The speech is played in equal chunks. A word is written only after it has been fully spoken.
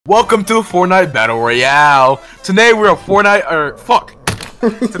Welcome to Fortnite Battle Royale. Today we are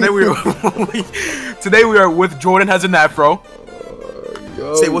Today we are with Jordan has an afro.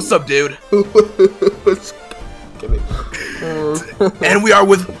 Say what's up, dude. And we are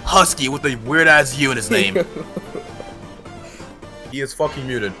with Husky with a weird ass U in his name. He is fucking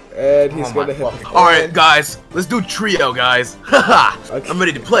muted. And he's gonna hit. Alright, guys, let's do trio, guys. Haha. Okay. I'm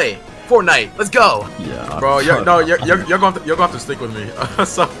ready to play Fortnite. Let's go. Yeah. Bro, you're going to have to stick with me.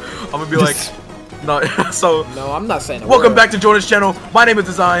 So I'm gonna be like, no. So no, I'm not saying. Welcome back to Jordan's channel. My name is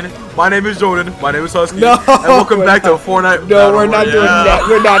Design. My name is Jordan. My name is Husky. No, and welcome back to Fortnite. No, we're not doing that.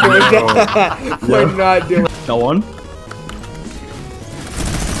 We're not doing that. We're not doing. Got one.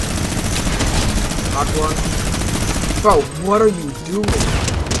 Knocked one. Bro, what are you doing?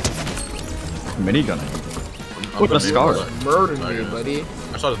 Minigunning. What a scar. Murdered me, buddy.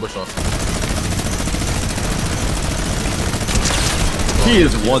 I shot his bush off. He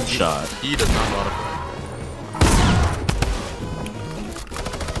is one shot. He does not know how to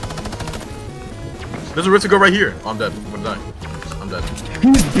play. There's a risk to go right here. I'm dead. I'm dying. I'm dead.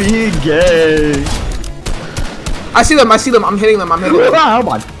 He's being gay. I see them. I see them. I'm hitting them. I'm hitting them. Oh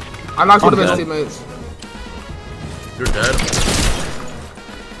my. I knocked one of his teammates. You're dead.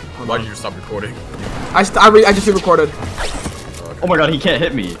 Why did you stop recording? I just recorded. Oh my god, he can't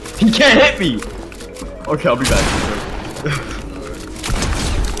hit me. He can't hit me. Okay, I'll be back.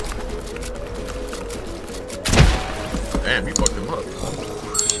 Damn, you fucked him up.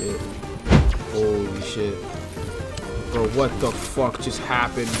 Shit. Holy shit. Bro, what the fuck just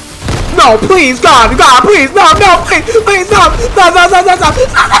happened? No, please, God, please, no, please, no, stop.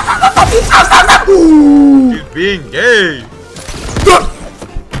 He's being gay.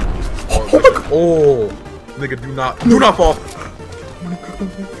 Oh, nigga, do not fall.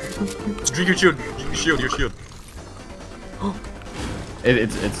 Drink your shield, your shield.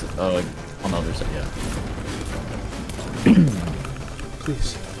 It's on the other side, yeah.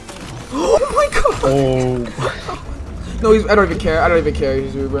 Please. Oh my god. Oh. No, I don't even care.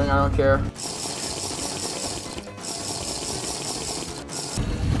 He's rebooting. I don't care.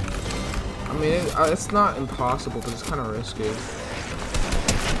 I mean, it's not impossible, but it's kind of risky.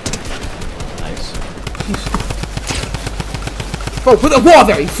 Nice. Bro, put the wall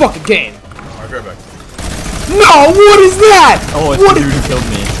there, you fucking game. Alright, right back. No, what is that? Oh, it's the dude who killed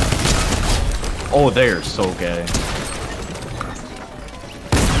me. Oh, they're so gay.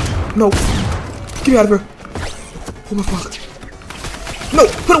 No. Get me out of here. Oh my fuck. No,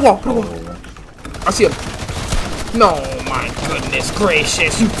 put a wall, I see him. No, my goodness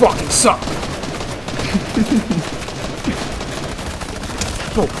gracious, you fucking suck.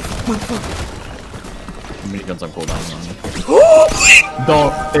 Bro, what the fuck? Miniguns on cooldown. Oh,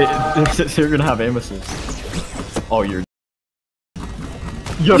 Don't. You're gonna have aim assist. Oh, you're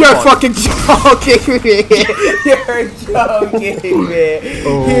fucking joking me. You're joking me.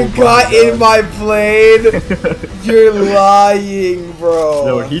 Oh, you got in my plane. You're lying, bro.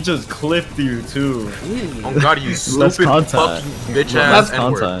 No, he just clipped you too. Oh god, you stupid fucking bitch ass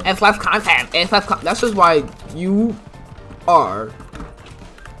N-word. It's left content. That's just why you are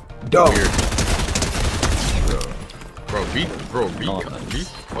dumb. Bro, be fucking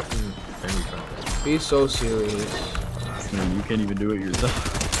family. Be so serious. Man, you can't even do it yourself.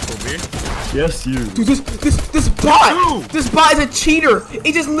 For me? Yes, you. Dude, this bot! This bot is a cheater!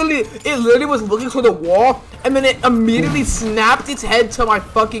 It literally was looking for the wall, and then it immediately snapped its head to my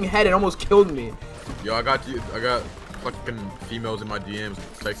fucking head and almost killed me. Yo, I got fucking females in my DMs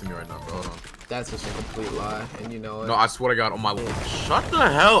texting me right now, bro. Hold on. That's just a complete lie, and you know it. No, I swear to God, on my shut the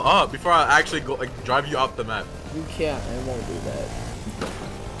hell up before I actually go drive you off the map. You can't, I won't do that.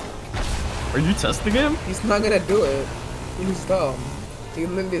 Are you testing him? He's not gonna do it. He's dumb. He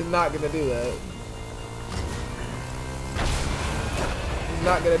literally is not gonna do that. He's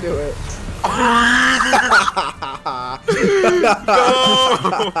not gonna do it.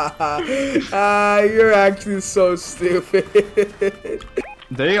 No! You're actually so stupid.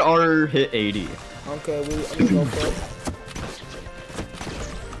 They are hit 80. Okay, I'm gonna go for it.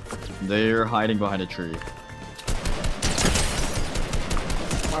 They're hiding behind a tree.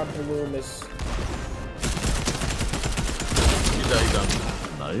 My balloon is. He's done.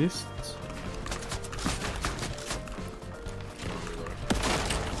 Nice.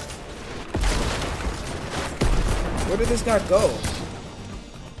 Where did this guy go?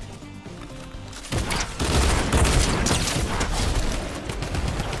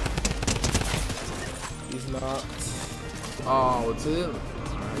 He's not. Oh, it's in.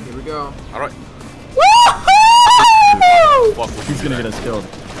 Alright, here we go. Alright. Woohoo! He's gonna get us killed.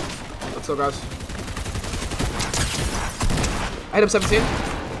 Let's go, guys. I hit him 17.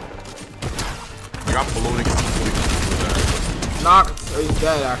 I got ballooning. Knock. Oh, he's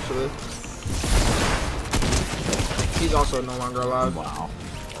dead, actually. He's also no longer alive. Wow.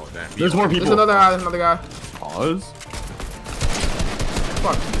 Oh, damn. There's more people. There's another guy. There's another guy. Pause.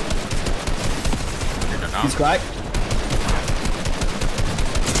 Fuck. He's cracked.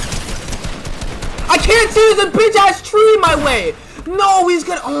 I can't see the bitch ass tree in my way. No, he's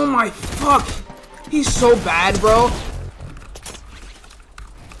gonna. Oh my fuck. He's so bad, bro.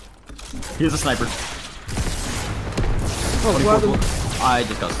 Here's a sniper. Oh, what? I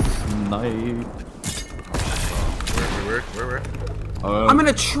just got sniped. Where? I'm in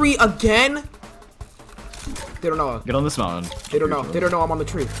a tree again. They don't know. Get on this mountain. They don't know. They don't know I'm on the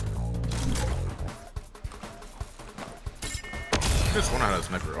tree. Just one out of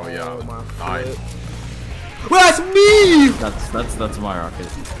sniper. Oh yeah. Oh my Nice. Well, that's me. That's my rocket.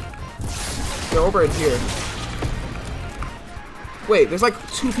 They're over in here. Wait, there's like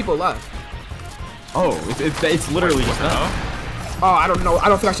 2 people left. Oh, it's literally just that. Oh, I don't know. I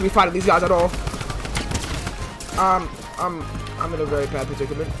don't think I should be fighting these guys at all. I'm in a very bad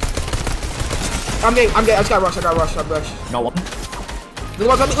predicament. I'm getting. I just got rushed. I got rushed. Got one.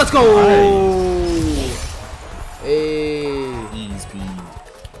 Let's go. Hey. Easy.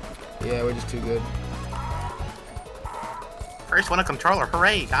 Yeah, we're just too good. First one a controller.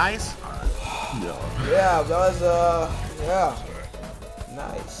 Hooray, guys. Yeah, that was yeah.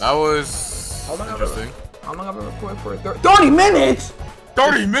 Nice. That was interesting. How long have I been recording for? 30 minutes.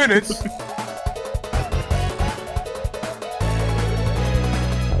 30 minutes.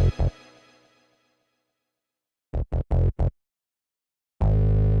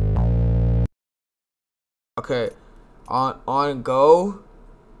 Okay, on go.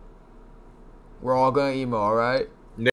 We're all gonna emo, all right?